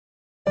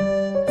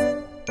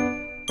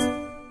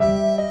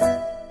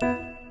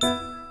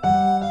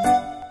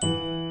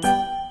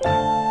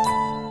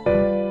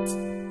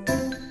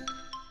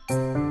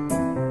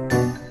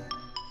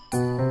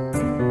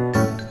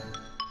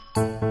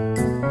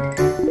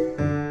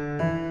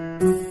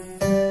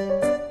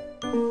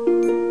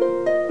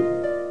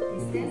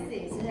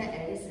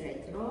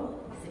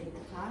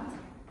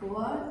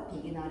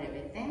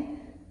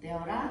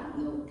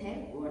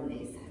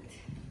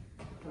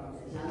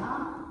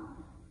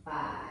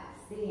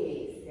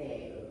6,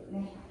 7,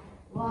 8.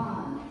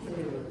 1,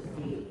 2,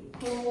 3,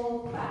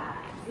 4,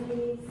 5,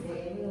 6,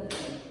 7,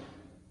 8.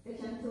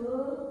 Section 2.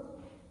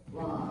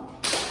 1,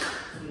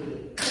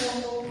 2,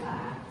 4,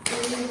 5, 6,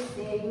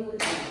 7,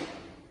 8.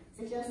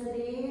 Section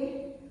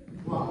 3.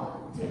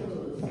 1,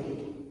 2,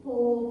 3,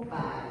 4,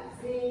 5,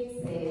 6,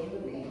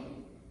 7, 8.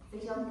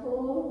 Section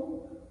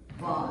 4.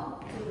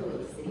 1,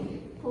 2,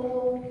 3,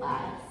 4,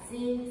 5, 6,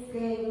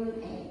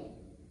 7, 8.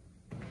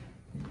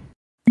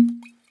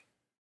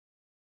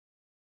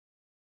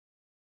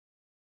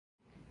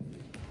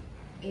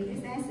 In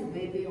this sense,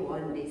 we will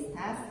run this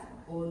task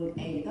on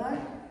angle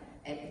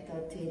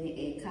after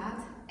 28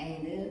 cards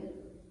and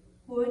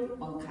hold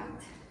one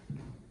card.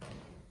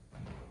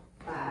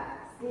 5,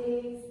 6,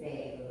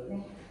 7,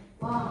 8.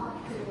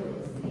 1, 2,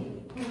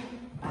 3, 4,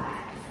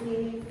 5, 6,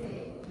 7,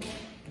 8.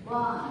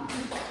 1, 2,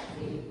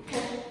 3,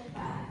 4,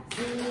 5,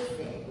 6,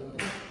 7,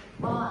 8.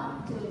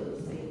 1, 2,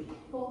 3,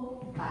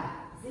 4, 5,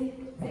 6,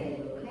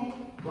 7,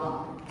 8.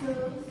 1,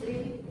 2,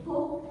 3,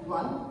 4,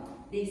 1.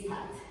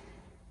 Restart.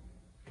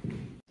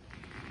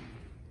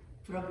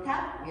 From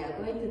top, we are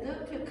going to do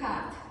 2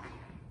 cards.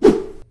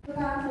 2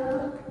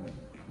 cards.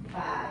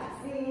 5,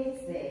 6,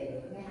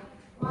 7, 8.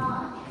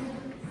 1,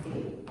 2,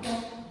 3,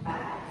 4,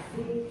 5,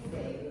 6,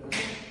 7,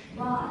 8.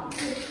 1, 2,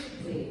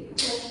 3,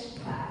 4,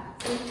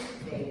 5, 6,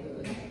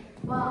 7, 8.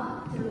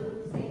 1,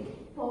 2, 3,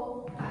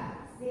 4, 5,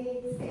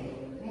 6,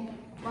 7, 8.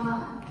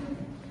 1, 2,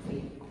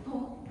 3,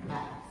 4,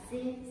 5,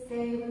 6,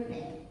 7,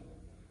 8.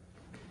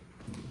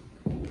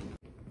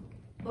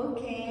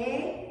 Okay.